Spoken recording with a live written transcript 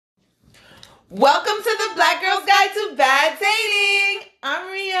Welcome to the Black Girl's Guide to Bad Dating.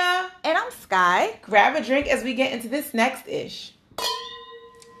 I'm Ria. And I'm Sky. Grab a drink as we get into this next ish.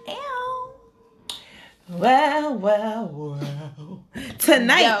 Ow. Well.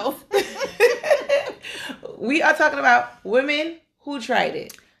 Tonight, we are talking about women who tried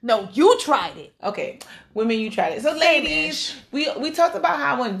it. No, you tried it. Okay, women, you tried it. So, ladies, we talked about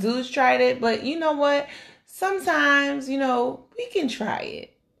how when dudes tried it, but you know what? Sometimes, we can try it.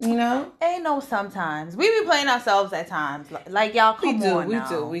 Ain't no sometimes. We be playing ourselves at times. Like y'all, come on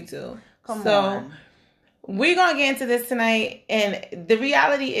now. We do. Come on. We're going to get into this tonight. And the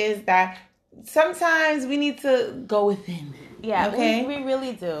reality is that sometimes we need to go within. Yeah, okay? we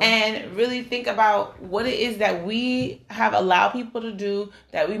really do. And really think about what it is that we have allowed people to do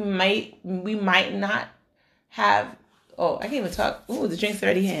that we might not have. Oh, I can't even talk. Ooh, the drink's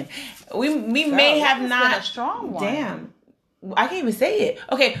already in. We may have not. Been a strong one. Damn. I can't even say it.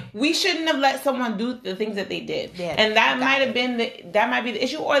 Okay, we shouldn't have let someone do the things that they did. Yeah, and that might be the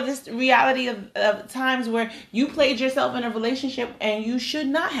issue, or this reality of times where you played yourself in a relationship and you should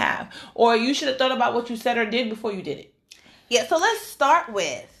not have. Or you should have thought about what you said or did before you did it. Yeah, so let's start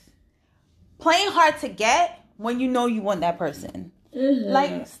with playing hard to get when you know you want that person. Mm-hmm.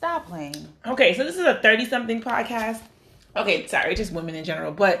 Like, stop playing. Okay, so this is a 30-something podcast. Okay, sorry, just women in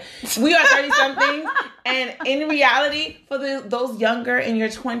general, but we are 30-somethings, and in reality, for those younger in your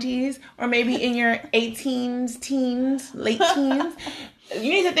 20s, or maybe in your 18s, teens, late teens, you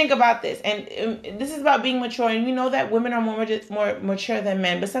need to think about this, and this is about being mature, and we know that women are more mature than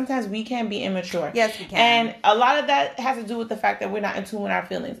men, but sometimes we can be immature. Yes, we can. And a lot of that has to do with the fact that we're not in tune with our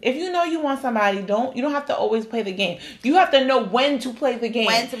feelings. If you know you want somebody, you don't have to always play the game. You have to know when to play the game.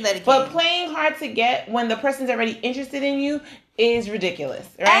 When to play the game. But playing hard to get when the person's already interested in you is ridiculous,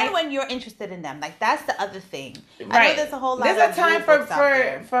 right? And when you're interested in them, like that's the other thing. Right. I know there's a whole lot. There's a time for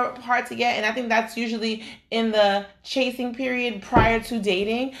hard to get, and I think that's usually in the chasing period prior to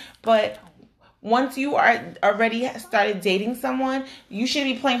dating. But once you are already started dating someone, you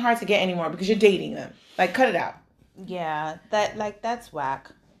shouldn't be playing hard to get anymore because you're dating them. Like, cut it out. Yeah, that's whack.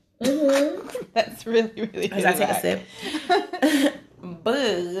 Mm-hmm. That's really, really, really As I take a sip.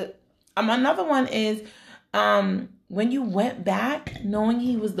 But another one is when you went back knowing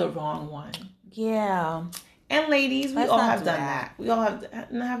he was the wrong one. Yeah. And ladies, we all have done that. We all have.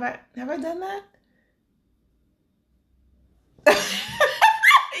 Have I done that?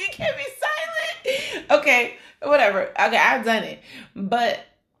 You can't be silent. Okay, whatever. Okay, I've done it. But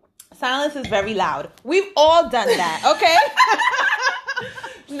silence is very loud. We've all done that, okay?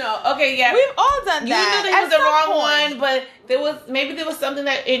 No, okay, yeah. We've all done that. You knew that he was the wrong one, but there was something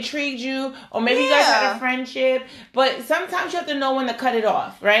that intrigued you, or maybe you guys had a friendship. But sometimes you have to know when to cut it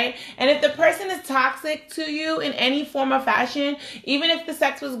off, right? And if the person is toxic to you in any form or fashion, even if the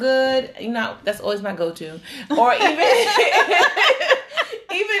sex was good, that's always my go-to. Or even if,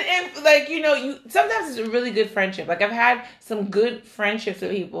 sometimes it's a really good friendship. Like, I've had some good friendships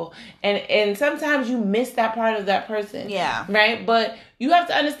with people, and sometimes you miss that part of that person. Yeah. Right? But you have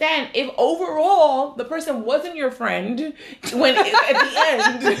to understand, if overall the person wasn't your friend, when at the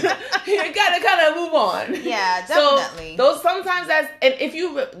end, you gotta kind of move on. Yeah, definitely. So sometimes and if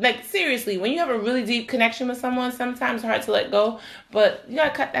you, seriously, when you have a really deep connection with someone, sometimes it's hard to let go, but you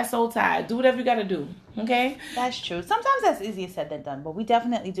gotta cut that soul tie. Do whatever you gotta do. Okay? That's true. Sometimes that's easier said than done, but we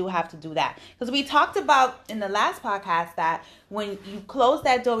definitely do have to do that. Because we talked about in the last podcast that when you close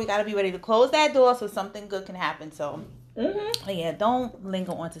that door, we gotta be ready to close that door so something good can happen. So yeah, don't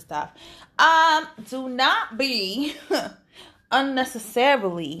linger on to stuff. Do not be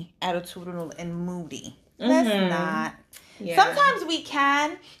unnecessarily attitudinal and moody. Let's not. Yeah. Sometimes we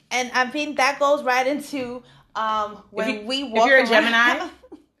can, and I think that goes right into we walk. If you're a Gemini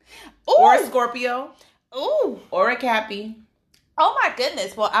or a Scorpio, or a Cappy. Oh my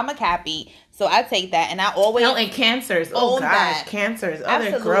goodness! Well, I'm a Cappy, so I take that, and I always and Cancers. Oh gosh, Cancers. Oh,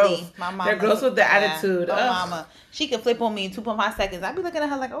 they're gross. My mama, they're gross with the attitude. Oh, mama, she can flip on me in 2.5 seconds. I'd be looking at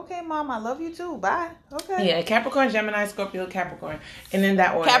her like, okay, mom, I love you too. Bye. Okay. Yeah, Capricorn, Gemini, Scorpio, Capricorn, and in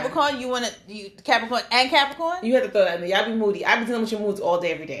that order. Capricorn, Capricorn and Capricorn. You have to throw that in there. Y'all be moody. I be dealing with your moods all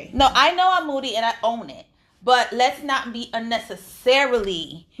day, every day. No, I know I'm moody and I own it. But let's not be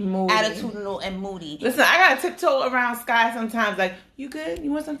unnecessarily attitudinal and moody. Listen, I gotta tiptoe around Sky sometimes. Like, you good?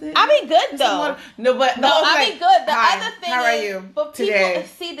 You want something? I be good though. No, I be good. The Hi, other thing how are you but today? People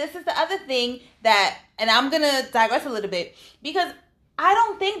see, this is the other thing that, and I'm gonna digress a little bit because I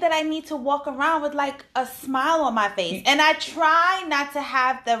don't think that I need to walk around with like a smile on my face, and I try not to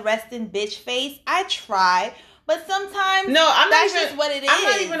have the resting bitch face. I try. But sometimes that's just what it is. I'm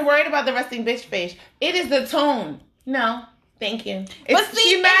not even worried about the resting bitch face. It is the tone. No, thank you. But see,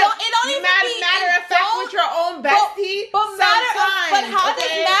 it don't even be bestie. But how okay?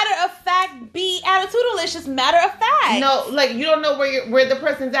 does matter of fact be attitudinal? It's just matter of fact. No, like you don't know where the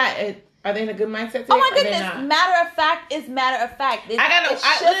person's at. Are they in a good mindset today? Oh my goodness! Matter of fact is matter of fact. Listen. I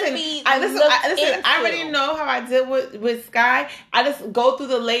already know how I deal with Sky. I just go through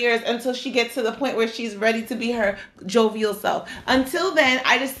the layers until she gets to the point where she's ready to be her jovial self. Until then,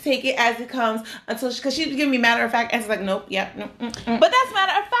 I just take it as it comes. Because she's giving me matter of fact, and it's like, nope, yep, nope. But that's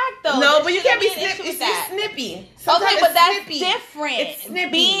matter of fact, though. No, but you can't be snippy. It's snippy. Sometimes okay, but that's snippy. different. It's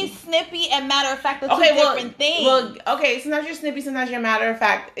snippy. Being snippy and matter of fact are two different things. Well, okay, sometimes you're snippy, sometimes you're matter of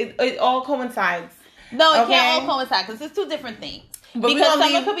fact. It all coincides. No, it can't all coincide because it's two different things. But because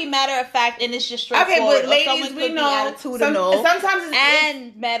someone could be matter of fact and it's just straightforward. Okay, but ladies, or someone could be attitudinal. Sometimes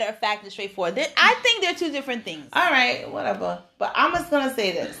and matter of fact and straightforward. I think they're two different things. All right, whatever. But I'm just gonna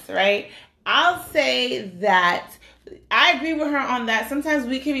say this, right? I'll say that I agree with her on that. Sometimes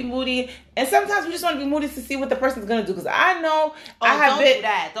we can be moody, and sometimes we just want to be moody to see what the person's gonna do. Because I know don't do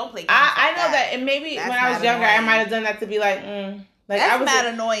that. Don't play games. I know that, and maybe when I was younger, I might have done that to be like. Like that's I was mad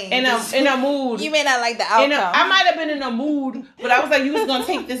annoying. In a mood. You may not like the outcome. I might have been in a mood, but I was like, you was gonna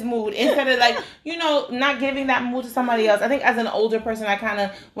take this mood instead of like, not giving that mood to somebody else. I think as an older person, I kind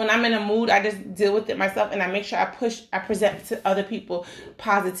of, when I'm in a mood, I just deal with it myself, and I make sure I present to other people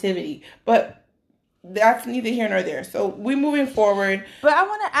positivity. But that's neither here nor there. So we're moving forward. But I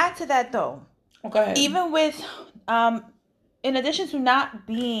want to add to that though. Go ahead. Even with, in addition to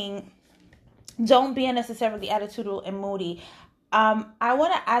don't be necessarily attitudinal and moody. I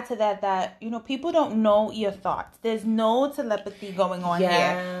want to add to that people don't know your thoughts. There's no telepathy going on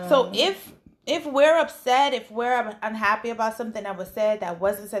here. So if we're upset, if we're unhappy about something that was said, that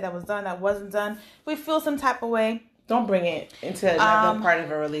wasn't said, that was done, that wasn't done, if we feel some type of way, don't bring it into another part of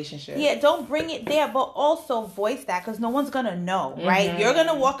a relationship. Yeah, don't bring it there, but also voice that because no one's going to know, right? Mm-hmm. You're going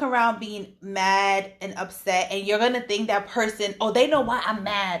to walk around being mad and upset, and you're going to think that person, they know why I'm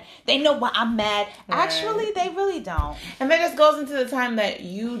mad. They know why I'm mad. Right. Actually, they really don't. And that just goes into the time that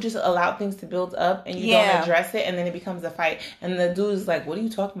you just allow things to build up and you don't address it, and then it becomes a fight. And the dude's like, what are you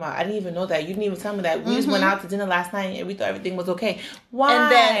talking about? I didn't even know that. You didn't even tell me that. We just went out to dinner last night and we thought everything was okay. Why?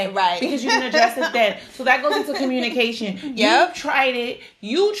 And then, right. Because you didn't address it then. So that goes into communication. Yep.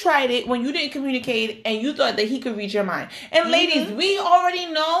 You tried it when you didn't communicate and you thought that he could read your mind. And ladies, we already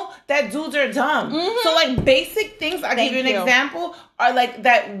know that dudes are dumb. So like basic things, I'll give you an example, are like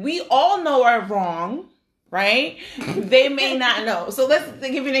that we all know are wrong, right? They may not know. So let's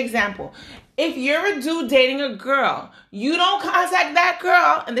give you an example. If you're a dude dating a girl, you don't contact that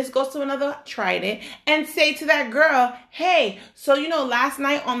girl, and this goes to another tried it, and say to that girl, hey, so last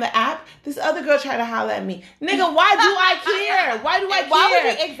night on the app, this other girl tried to holler at me. Nigga, why do I care? Why do I care? Why would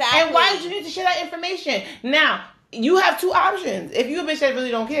you, exactly. And why did you need to share that information? Now, you have two options. If you a bitch that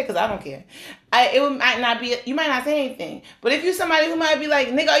really don't care, because I don't care, you might not say anything. But if you're somebody who might be like,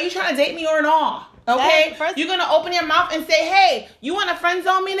 nigga, are you trying to date me or not? Okay, you're gonna open your mouth and say, "Hey, you want to friend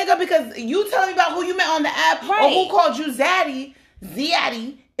zone me, nigga? Because you telling me about who you met on the app or who called you Zaddy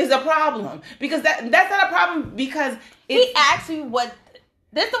is a problem. Because that's not a problem because he asked me what."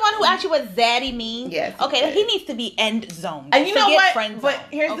 This the one who asked you what Zaddy means? Yes. Okay, he needs to be end zone. And you know what? Friend but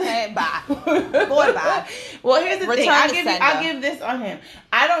here's bye. Boy, bye. Well, here's the thing. I'll give this on him.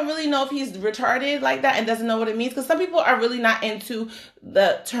 I don't really know if he's retarded like that and doesn't know what it means. Because some people are really not into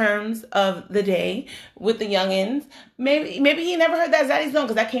the terms of the day with the youngins. Maybe he never heard that Zaddy zone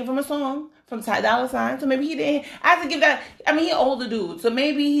because that came from a song. From Ty Dolla $ign, so maybe he didn't. I have to give that. I mean, he an older dude, so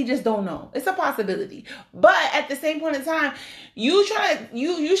maybe he just don't know. It's a possibility, but at the same point in time, you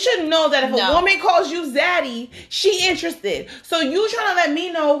should know that if a woman calls you Zaddy, she interested. So you trying to let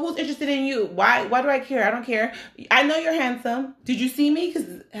me know who's interested in you? Why do I care? I don't care. I know you're handsome. Did you see me?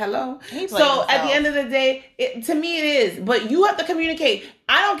 Because hello. So at the end of the day, to me it is. But you have to communicate.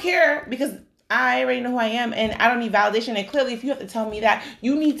 I don't care because I already know who I am and I don't need validation. And clearly, if you have to tell me that,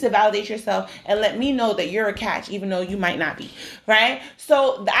 you need to validate yourself and let me know that you're a catch, even though you might not be, right?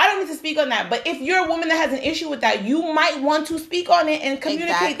 So I don't need to speak on that. But if you're a woman that has an issue with that, you might want to speak on it and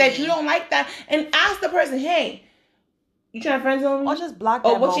communicate that you don't like that and ask the person, hey, you trying to friend zone me? Or just block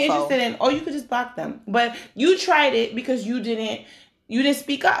them. Or what you're interested in. Or you could just block them. But you tried it because you didn't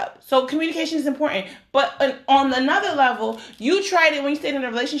speak up. So communication is important. But on another level, you tried it when you stayed in a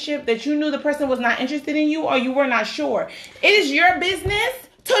relationship that you knew the person was not interested in you or you were not sure. It is your business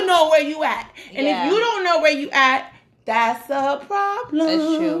to know where you at. And if you don't know where you at, that's a problem.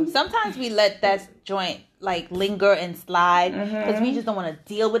 That's true. Sometimes we let that joint linger and slide because we just don't want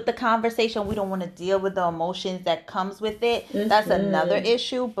to deal with the conversation. We don't want to deal with the emotions that comes with it. That's another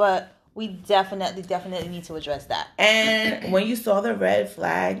issue. But We definitely need to address that. And when you saw the red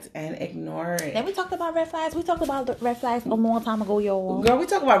flags and ignore it. Then we talked about red flags. We talked about the red flags a long time ago, y'all. Girl, we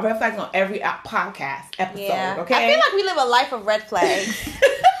talk about red flags on every podcast episode, okay? I feel like we live a life of red flags.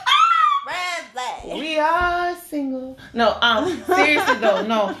 Red flags. We are single. No, seriously though,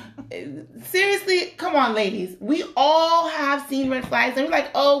 no. Seriously, come on, ladies. We all have seen red flags and we're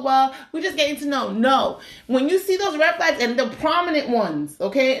like, oh, well, we're just getting to know. No. When you see those red flags and the prominent ones,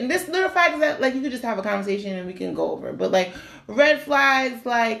 okay? And this little flags that, like, you could just have a conversation and we can go over. But, like, red flags,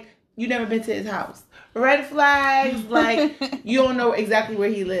 like, you never been to his house. Red flags, like, you don't know exactly where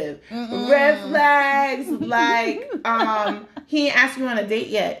he lived. Red flags, like, he ain't asked you on a date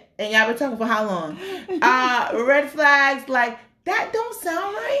yet. And y'all been talking for how long? Red flags, like, that don't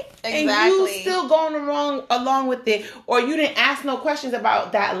sound right. Exactly. And you still going along with it. Or you didn't ask no questions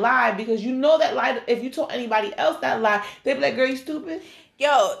about that lie because you know that lie, if you told anybody else that lie, they'd be like, girl, you stupid.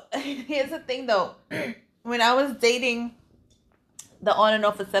 Yo, here's the thing though. When I was dating the on and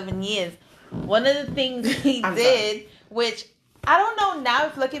off for 7 years, one of the things he did, which I don't know now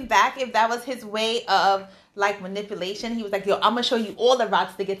if looking back, if that was his way of like manipulation. He was like, yo, I'm gonna show you all the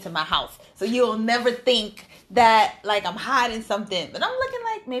routes to get to my house. So you'll never think that like I'm hiding something. But I'm looking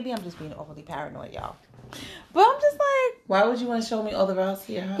like maybe I'm just being overly paranoid, y'all. But I'm just like, why would you want to show me all the routes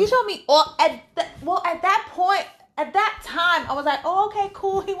to your house? You showed me all at that point. At that time, I was like, oh, okay,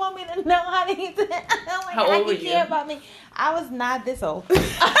 cool. He want me to know how to eat it. How old were you? Care about me. I was not this old.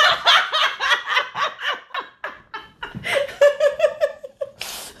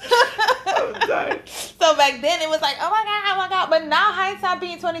 So back then it was like, oh my god. But now hindsight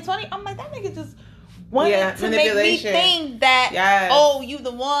being 2020, I'm like, that nigga just wanted to make me think that, oh, you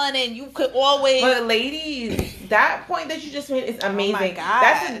the one and you could always. But ladies, that point that you just made is amazing. Oh my God.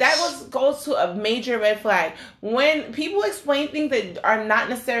 That goes to a major red flag. When people explain things that are not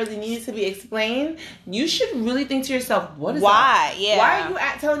necessarily needed to be explained, you should really think to yourself, what is why? Yeah. Why are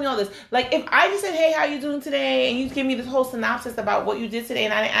you telling me all this? Like, if I just said, hey, how you doing today? And you give me this whole synopsis about what you did today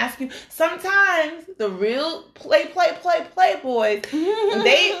and I didn't ask you. Sometimes the real playboys,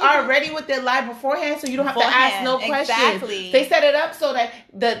 they are ready with their lie beforehand, so you don't have to ask no questions. Exactly. They set it up so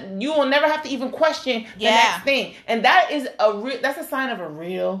that you will never have to even question the next thing. And that is that's a sign of a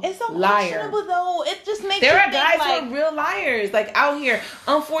real liar. It's so questionable though. It just makes there are guys who are real liars, like out here.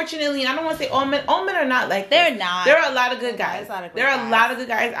 Unfortunately, I don't want to say all men are not like this. They're not. There are a lot of good guys. There are a lot of good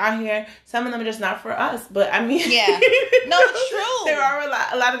guys out here. Some of them are just not for us. But I mean, yeah, no, it's true. There are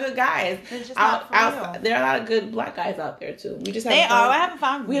a lot of good guys. Just outside. There are a lot of good black guys out there too. We just haven't I haven't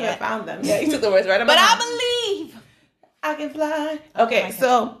found them. We haven't found them. Yeah, you took the words right. But I believe I can fly. Okay,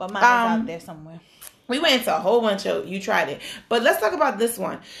 so but mine is out there somewhere. We went into a whole bunch of you tried it. But let's talk about this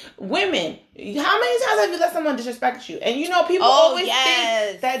one. Women, how many times have you let someone disrespect you? And you know, people always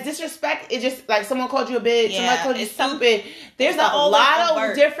think that disrespect is just like someone called you a bitch, someone called you stupid. There's a lot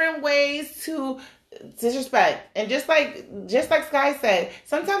of different ways to disrespect. And just like Sky said,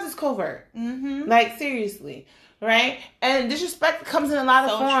 sometimes it's covert. Mm-hmm. Like, seriously. Right? And disrespect comes in a lot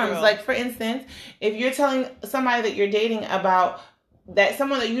of forms. True. Like, for instance, if you're telling somebody that you're dating about that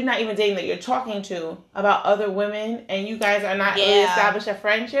someone that you're not even dating, that you're talking to about other women, and you guys are not really established a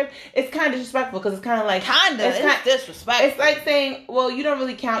friendship, it's kind of disrespectful because it's kind of like it's disrespectful. It's like saying, well, you don't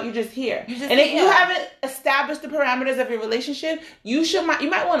really count, you're just here. If you haven't established the parameters of your relationship, you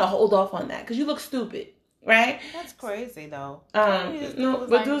might want to hold off on that because you look stupid. Right? That's crazy though. No,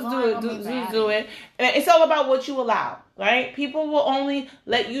 but dudes do it. Dudes do it. And it's all about what you allow, right? People will only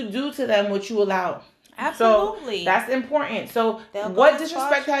let you do to them what you allow. Absolutely. So that's important. So what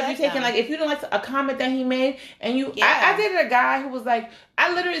disrespect have you taken? Like, if you don't like a comment that he made and you, I dated a guy who was like,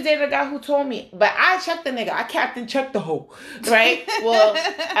 I literally dated a guy who told me, but I checked the nigga. I Captain checked the hoe, right? Well,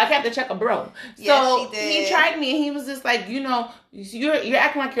 I Captain check a bro. So he tried me and he was just like, you know, you're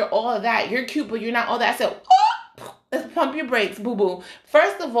acting like you're all of that. You're cute, but you're not all that. I said, let's pump your brakes, boo-boo.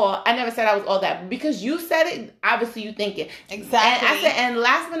 First of all, I never said I was all that. Because you said it, obviously you think it. Exactly. And I said, and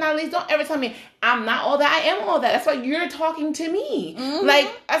last but not least, don't ever tell me I'm not all that. I am all that. That's why you're talking to me. Mm-hmm.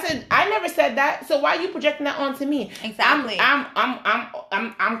 Like, I said, I never said that. So why are you projecting that onto me? Exactly.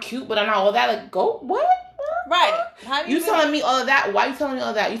 I'm cute, but I'm not all that. Like, go, what? Right. You telling me all of that? Why are you telling me all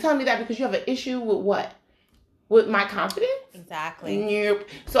of that? You telling me that because you have an issue with what? With my confidence? Exactly. Nope.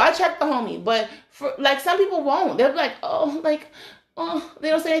 So I checked the homie. But for like some people won't. They'll be like, they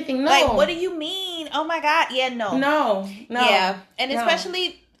don't say anything. No. Like, what do you mean? Oh my God. Yeah, no. No. Yeah. And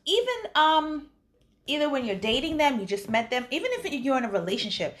especially even either when you're dating them, you just met them, even if you're in a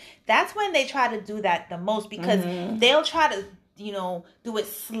relationship, that's when they try to do that the most because they'll try to do it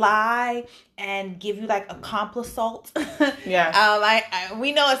sly and give you like a compliment. Yeah.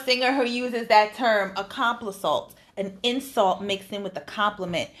 We know a singer who uses that term, a compliment, an insult mixed in with a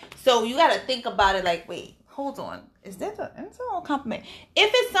compliment. So you got to think about it like, wait, hold on. Is that an insult or a compliment?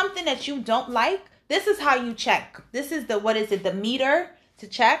 If it's something that you don't like, this is how you check. This is the meter to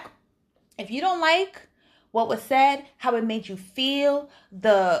check. If you don't like what was said, how it made you feel,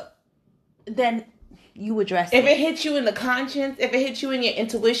 then you address it. If it hits you in the conscience, if it hits you in your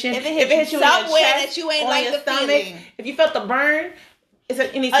intuition, if it hits you somewhere in your chest, that you ain't like the stomach, feeling. If you felt the burn,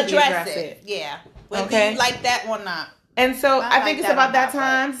 it needs to be addressed. Yeah. Whether you like that or not. And so I think it's about that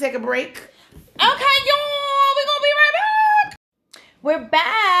time to take a break. Okay, y'all, we're gonna be right back. We're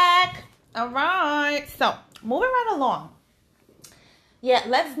back. All right. So moving right along. Yeah,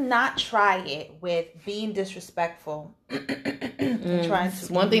 let's not try it with being disrespectful. It's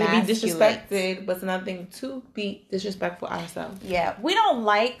one thing to be disrespected, but it's another thing to be disrespectful ourselves. Yeah, we don't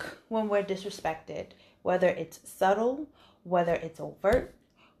like when we're disrespected, whether it's subtle, whether it's overt,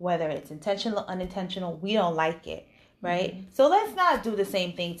 whether it's intentional or unintentional. We don't like it, right? Mm-hmm. So let's not do the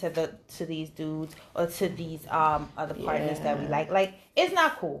same thing to these dudes or to these other partners that we like. Like, it's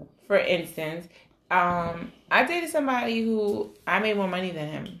not cool. For instance, I dated somebody who I made more money than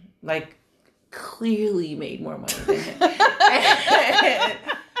him. Like, clearly made more money than him.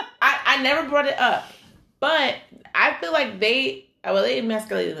 I never brought it up. But I feel like they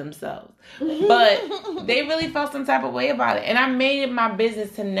emasculated themselves. But they really felt some type of way about it. And I made it my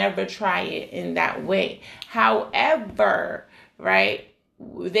business to never try it in that way. However, right,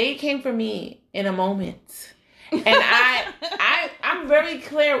 they came for me in a moment. And I'm very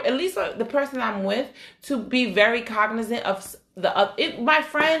clear, at least the person I'm with, to be very cognizant of my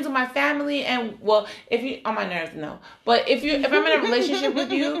friends or my family, and well, if you on my nerves, no. But if I'm in a relationship with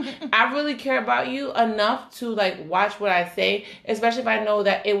you, I really care about you enough to like watch what I say, especially if I know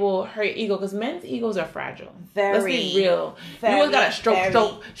that it will hurt your ego, because men's egos are fragile. Let's be real. You always gotta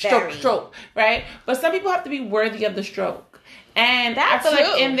stroke, right? But some people have to be worthy of the stroke, and I feel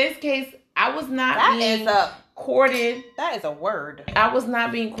like in this case, I was not being courted. That is a word. I was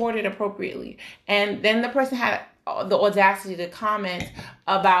not being courted appropriately, and then the person had the audacity to comment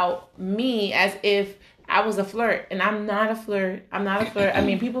about me as if I was a flirt, and I'm not a flirt. I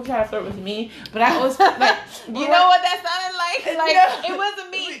mean, people try to flirt with me, but I always like. You know what that sounded like? Like, no. It wasn't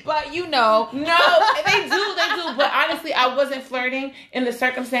me, but you know. No, they do. But honestly, I wasn't flirting in the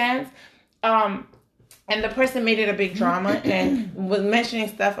circumstance. And the person made it a big drama and was mentioning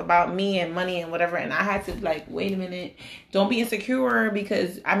stuff about me and money and whatever. And I had to like, wait a minute, don't be insecure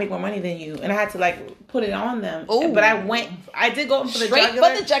because I make more money than you. And I had to like put it on them. Ooh. But I did go for the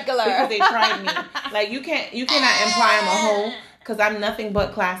jugular because they tried me. Like you cannot imply I'm a hoe, because I'm nothing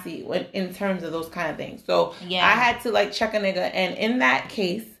but classy in terms of those kind of things. So yeah. I had to like check a nigga, and in that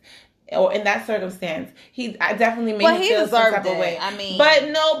case, or in that circumstance, I definitely made him feel some type of way. I mean, but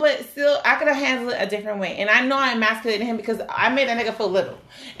still, I could have handled it a different way. And I know I emasculated him because I made that nigga feel little.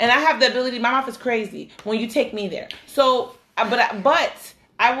 And I have the ability. My mouth is crazy when you take me there. So, but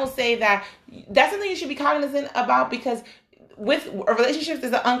I will say that that's something you should be cognizant about, because with relationships,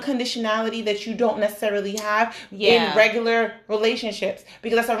 there's an unconditionality that you don't necessarily have in regular relationships,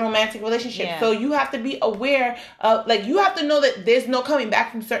 because that's a romantic relationship. Yeah. So you have to be aware of, like, you have to know that there's no coming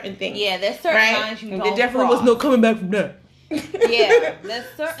back from certain things. Yeah, there's certain lines you don't There definitely was no coming back from that. Yeah, there's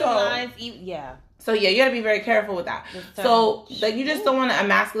certain lines. Yeah. So yeah, you gotta be very careful with that. So like, you just don't want to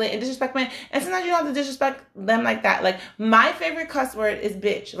emasculate and disrespect men. And sometimes you don't have to disrespect them like that. Like, my favorite cuss word is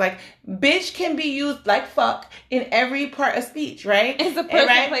bitch. Like, bitch can be used like fuck in every part of speech, right? It's a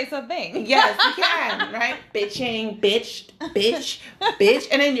person, place, or thing. Yes, you can, right? Bitching, bitch,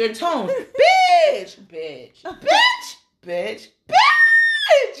 and then your tone, bitch.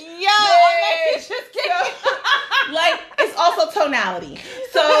 Yo, I'm just kidding. Like, it's also tonality.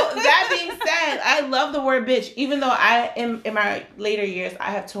 So that being said, I love the word bitch, even though in my later years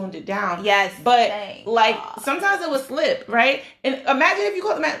I have toned it down. Yes, but like sometimes it would slip, right? And imagine if you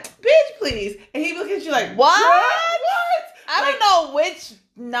call the man, bitch, please, and he looks at you like, what? I don't know which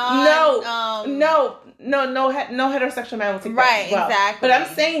no heterosexual man will take that as well. Exactly. But I'm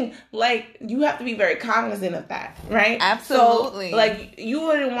saying, like, you have to be very cognizant of that, right? Absolutely. So, like, you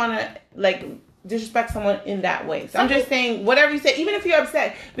wouldn't want to like disrespect someone in that way. So I'm just saying, whatever you say, even if you're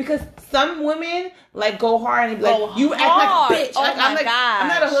upset, because some women like go hard and be like, Go you act hard. like a bitch. Oh Like, my I'm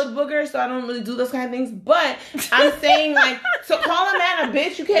not a gosh. hood booger, so I don't really do those kind of things. But I'm saying, like, to call a man a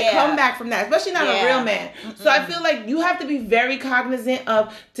bitch, you can't come back from that, especially not a real man. So I feel like you have to be very cognizant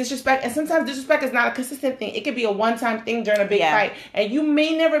of disrespect, and sometimes disrespect is not a consistent thing. It could be a one-time thing during a big fight, and you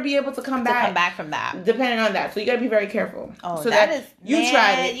may never be able to come back from that, depending on that. So you got to be very careful. Oh, so that is you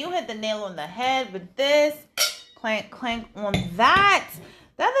tried it. You hit the nail on the head with this. Clank, clank on that.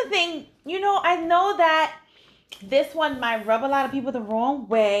 The other thing, I know that this one might rub a lot of people the wrong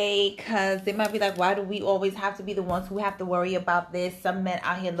way, because they might be like, why do we always have to be the ones who have to worry about this? Some men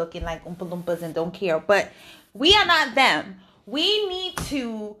out here looking like Oompa Loompas and don't care. But we are not them. We need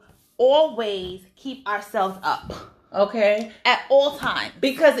to always keep ourselves up. Okay. At all times.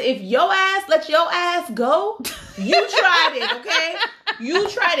 Because if your ass let your ass go, you tried it, okay? You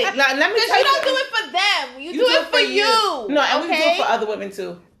tried it. Now, let me tell you. You don't do it for them. You do it for you. No, and okay? we do it for other women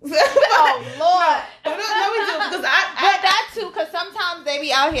too. Oh, Lord. No, we do. Because but that too, because sometimes they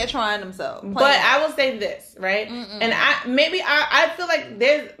be out here trying themselves. But I will say this, right? And I feel like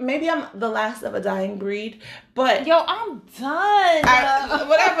maybe I'm the last of a dying breed, but yo, I'm done.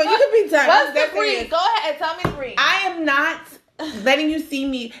 Whatever, you can be done. What's the breed? Go ahead, tell me the breed. I am not letting you see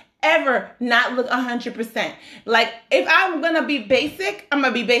me ever not look 100%. Like, if I'm gonna be basic, I'm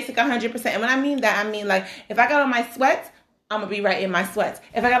gonna be basic 100%. And when I mean that, I mean, like, if I got on my sweats, I'm gonna be right in my sweats.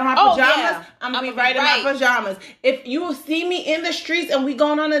 If I got on my pajamas, I'm gonna be right in my pajamas. If you see me in the streets and we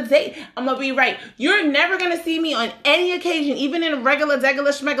going on a date, I'm gonna be right. You're never gonna see me on any occasion, even in regular, degular,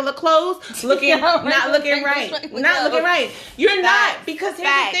 schmegular clothes, looking not looking right. Not looking right. You're not, because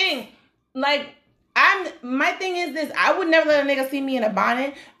here's the thing. Like, my thing is this. I would never let a nigga see me in a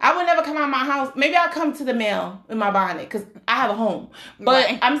bonnet. I would never come out of my house. Maybe I'll come to the mail in my bonnet because I have a home. But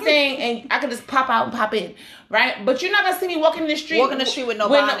I'm saying, and I could just pop out and pop in, right? But you're not gonna see me walking the street with no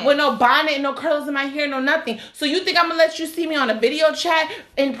bonnet, with no bonnet, no curls in my hair, no nothing. So you think I'm gonna let you see me on a video chat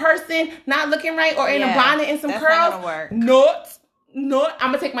in person, not looking right, or in a bonnet and some curls? Not gonna work. No.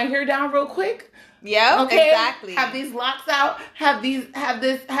 I'm gonna take my hair down real quick. Yeah, okay? Exactly. Have these locks out. Have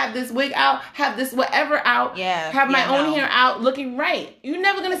this wig out. Have this whatever out. Yeah. Have my own hair out, looking right. You're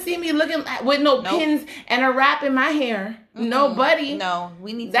never gonna see me looking with no pins and a wrap in my hair. Mm-hmm. Nobody. No,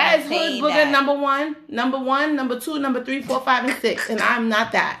 we need to. That is hood booger number one, number 2, number 3, 4, 5, and 6, and I'm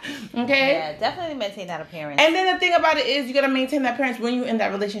not that. Okay. Yeah, definitely maintain that appearance. And then the thing about it is, you gotta maintain that appearance when you're in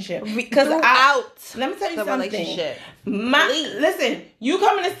that relationship. Because let me tell you something. Relationship. Listen, you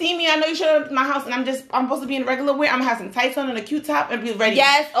coming to see me? I know you showed up at my house, and I'm supposed to be in regular wear. I'm gonna have some tights on and a cute top and be ready.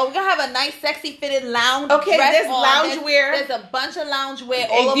 Yes. Oh, we're gonna have a nice, sexy fitted lounge. Okay, dress there's on. lounge wear. There's a bunch of lounge wear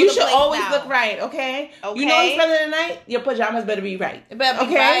all over you the should place always now. look right. Okay. You know what's spending the night? Your pajamas better be right. It better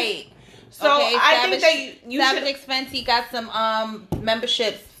be right. So I think that you Savage Expense, he got some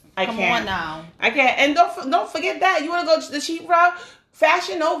memberships. Come on now. I can't. And don't forget that. You want to go to the cheap route?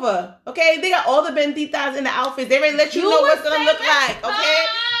 Fashion Nova. Okay? They got all the benditas in the outfits. They already let you know what's going to look like. Okay?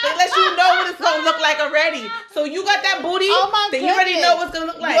 They let you know what it's going to look like already. So you got that booty. Oh my goodness. You already know what's going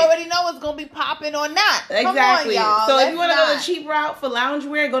to look like. You already know what's going to be popping or not. Exactly. Come on, y'all. So if you want to go the cheap route for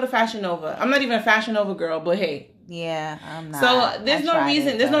loungewear, go to Fashion Nova. I'm not even a Fashion Nova girl, but hey. Yeah, I'm not. So there's no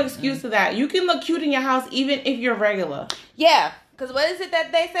reason, there's no excuse to that. You can look cute in your house even if you're regular. Yeah, because what is it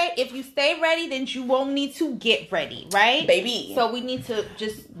that they say? If you stay ready, then you won't need to get ready, right? Baby. So we need to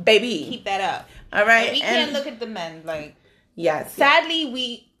just keep that up. All right. And we can't look at the men like. Yes.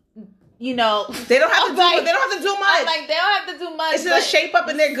 Sadly, they don't have to they don't have to do much. Like they don't have to do much. It's just shape up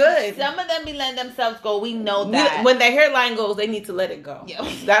and they're good. Some of them be letting themselves go. We know that. When their hairline goes, they need to let it go. Yeah.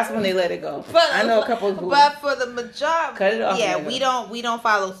 That's when they let it go. I know a couple who. But for the majority, cut it off. Yeah, we don't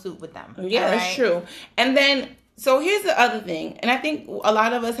follow suit with them. Yeah, that's true. And then so here's the other thing, and I think a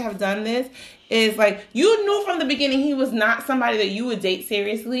lot of us have done this. Is like, you knew from the beginning he was not somebody that you would date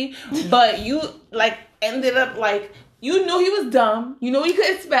seriously, but you like ended up like. You knew he was dumb. You knew he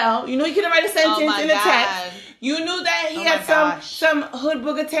couldn't spell. You knew he couldn't write a sentence in a text. You knew that he had some hood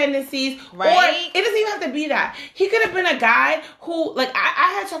booger tendencies. Right? Or it doesn't even have to be that. He could have been a guy who, like,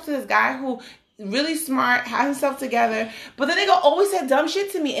 I had talked to this guy who really smart, had himself together, but the nigga always said dumb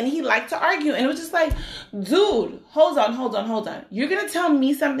shit to me, and he liked to argue. And it was just like, dude, hold on. You're gonna tell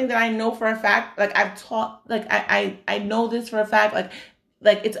me something that I know for a fact. Like, I've taught, like, I know this for a fact.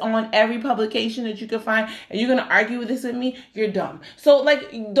 Like it's on every publication that you can find, and you're gonna argue with this with me, you're dumb. So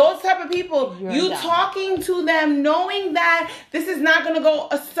like those type of people, talking to them knowing that this is not gonna go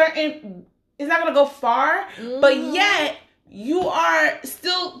it's not gonna go far, but yet you are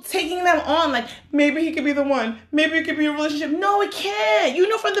still taking them on. Like, maybe he could be the one. Maybe it could be a relationship. No, it can't. You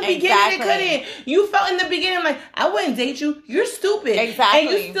know from the beginning it couldn't. You felt in the beginning like, I wouldn't date you. You're stupid. Exactly. And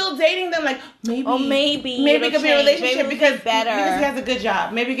you're still dating them like, maybe it could be a maybe relationship because he better. has a good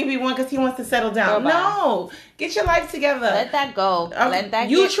job. Maybe it could be one because he wants to settle down. No. Get your life together. Let that go. Let that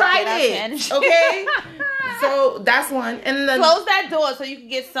You tried it. Okay? So that's one. And then close that door so you can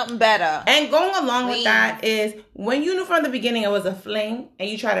get something better. And going along with that is when you knew from the beginning it was a fling and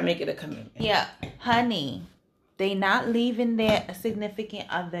you try to make it a commitment. Yeah. Honey, they not leaving their significant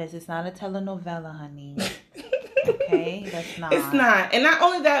others. It's not a telenovela, honey. Okay? That's not. It's not. And not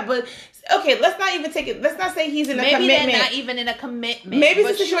only that, but okay, let's not even take it. Let's not say he's in a commitment. Maybe they're not even in a commitment. Maybe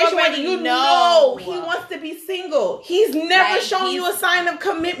it's a situation where you know he wants to be single. He's never shown you a sign of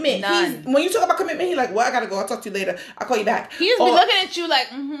commitment. None. When you talk about commitment, he's like, well, I gotta go. I'll talk to you later. I'll call you back. He just be looking at you like,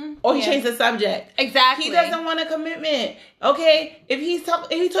 Or he changed the subject. Exactly. He doesn't want a commitment. Okay? If he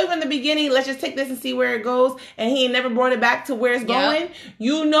told you from the beginning, let's just take this and see where it goes, and he ain't never brought it back to where it's going,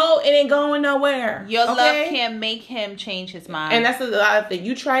 you know it ain't going nowhere. Your love can't make him change his mind. And that's a lot of things.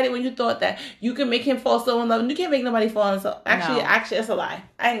 You tried it when you thought that you could make him fall so in love. You can't make nobody fall in love. Actually, that's a lie.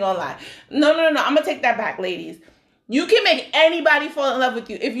 I ain't gonna lie. No. I'm gonna take that back, ladies. You can make anybody fall in love with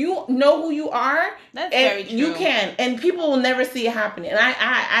you. If you know who you are, that's very true. You can. And people will never see it happening. And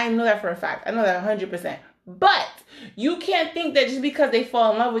I know that for a fact. I know that 100%. But you can't think that just because they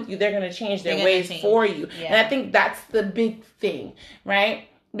fall in love with you, they're going to change their ways for you. Yeah. And I think that's the big thing, right?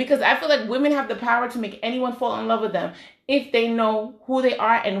 Because I feel like women have the power to make anyone fall in love with them if they know who they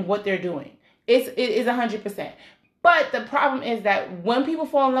are and what they're doing. It is 100%. But the problem is that when people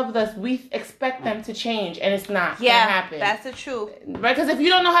fall in love with us, we expect them to change, and it's not gonna happen. That's the truth, right? Because if you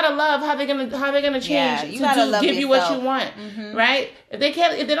don't know how to love, how they gonna change to give you what you want, right? If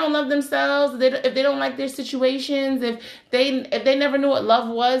they don't love themselves, if they don't like their situations, if they never knew what love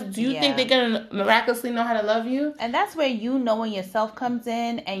was, do you think they're gonna miraculously know how to love you? And that's where you knowing yourself comes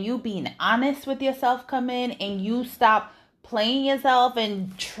in, and you being honest with yourself come in, and you stop playing yourself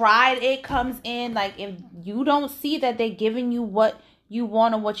and tried it comes in. Like, if you don't see that they're giving you what you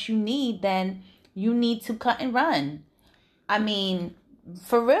want or what you need, then you need to cut and run. I mean,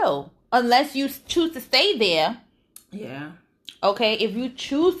 for real. Unless you choose to stay there. Yeah. Okay, if you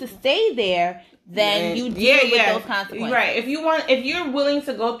choose to stay there, then you deal with those consequences. Right. If you're willing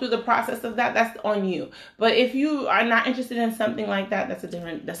to go through the process of that, that's on you. But if you are not interested in something like that, that's a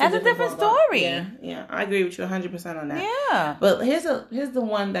different story. Yeah, I agree with you 100% on that. Yeah. But here's the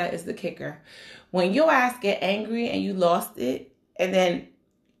one that is the kicker. When your ass get angry and you lost it, and then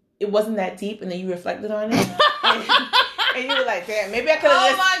it wasn't that deep, and then you reflected on it. And you were like, damn, maybe I could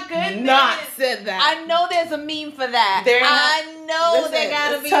have not said that. I know there's a meme for that. There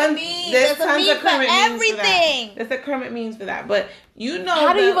gotta be a meme. There's a meme for everything. There's a Kermit memes for that. But you know,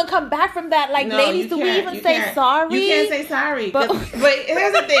 how do you even come back from that? Like, ladies, do we even say sorry? You can't say sorry. But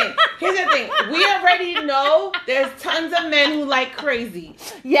here's the thing. We already know there's tons of men who like crazy.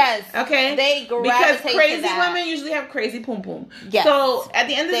 Yes. Okay? They gravitate because crazy to that. women usually have crazy pum pum. Yes. So at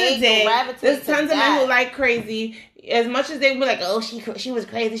the end of the day, there's tons of men who like crazy. As much as they were like, oh, she was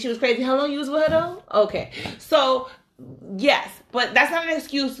crazy. How long you was with her though? Okay. So, yes. But that's not an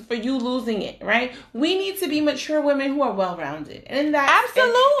excuse for you losing it, right? We need to be mature women who are well-rounded. And in that,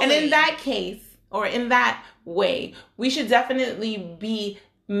 absolutely. And in that case, or in that way, we should definitely be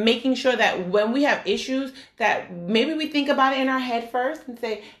making sure that when we have issues, that maybe we think about it in our head first and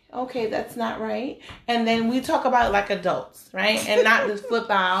say, okay, that's not right. And then we talk about it like adults, right? And not just flip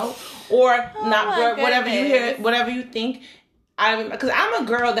out or whatever you hear, whatever you think. Because I'm a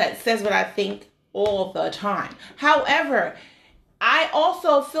girl that says what I think all the time. However, I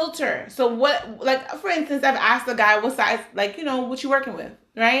also filter. So for instance, I've asked a guy what size, what you working with,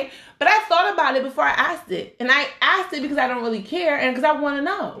 right? But I thought about it before I asked it. And I asked it because I don't really care and because I want to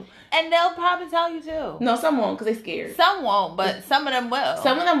know. And they'll probably tell you too. No, some won't because they're scared. Some won't, but some of them will.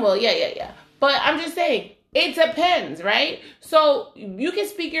 Some of them will, yeah. But I'm just saying, it depends, right? So you can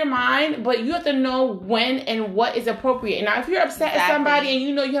speak your mind, but you have to know when and what is appropriate. Now, if you're upset at somebody and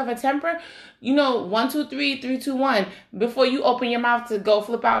you know you have a temper, 1, 2, 3, 3, 2, 1, before you open your mouth to go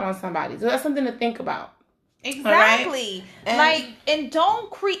flip out on somebody. So that's something to think about. Exactly. Right? And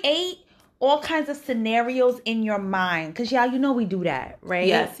don't create all kinds of scenarios in your mind. Because, y'all, we do that, right?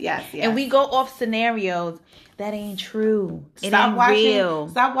 Yes. And we go off scenarios that ain't true. It Stop ain't watching. real.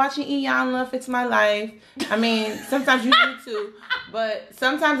 Stop watching Iyanla Fix My Life. I mean, sometimes you need to, but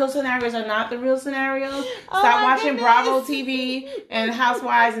sometimes those scenarios are not the real scenarios. Stop watching Bravo TV and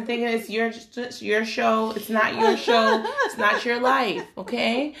Housewives and thinking it's your show. It's not your show. It's not your life.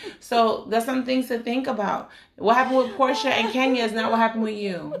 Okay, so that's some things to think about. What happened with Portia and Kenya is not what happened with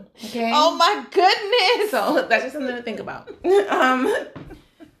you. Okay. Oh my goodness. So that's just something to think about.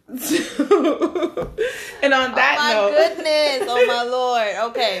 And on that note, oh my goodness, oh my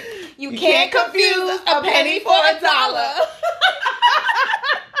Lord. Okay, you can't confuse a penny for a dollar.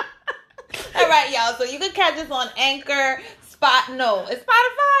 All right, y'all. So you can catch us on Anchor, it's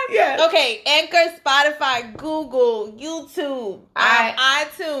Spotify. Yeah. Okay, Anchor, Spotify, Google, YouTube,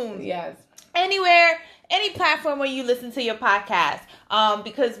 iTunes. Yes. Anywhere, any platform where you listen to your podcast.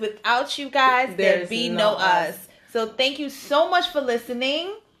 Because without you guys, there'd be no us. So thank you so much for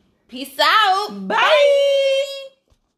listening. Peace out. Bye.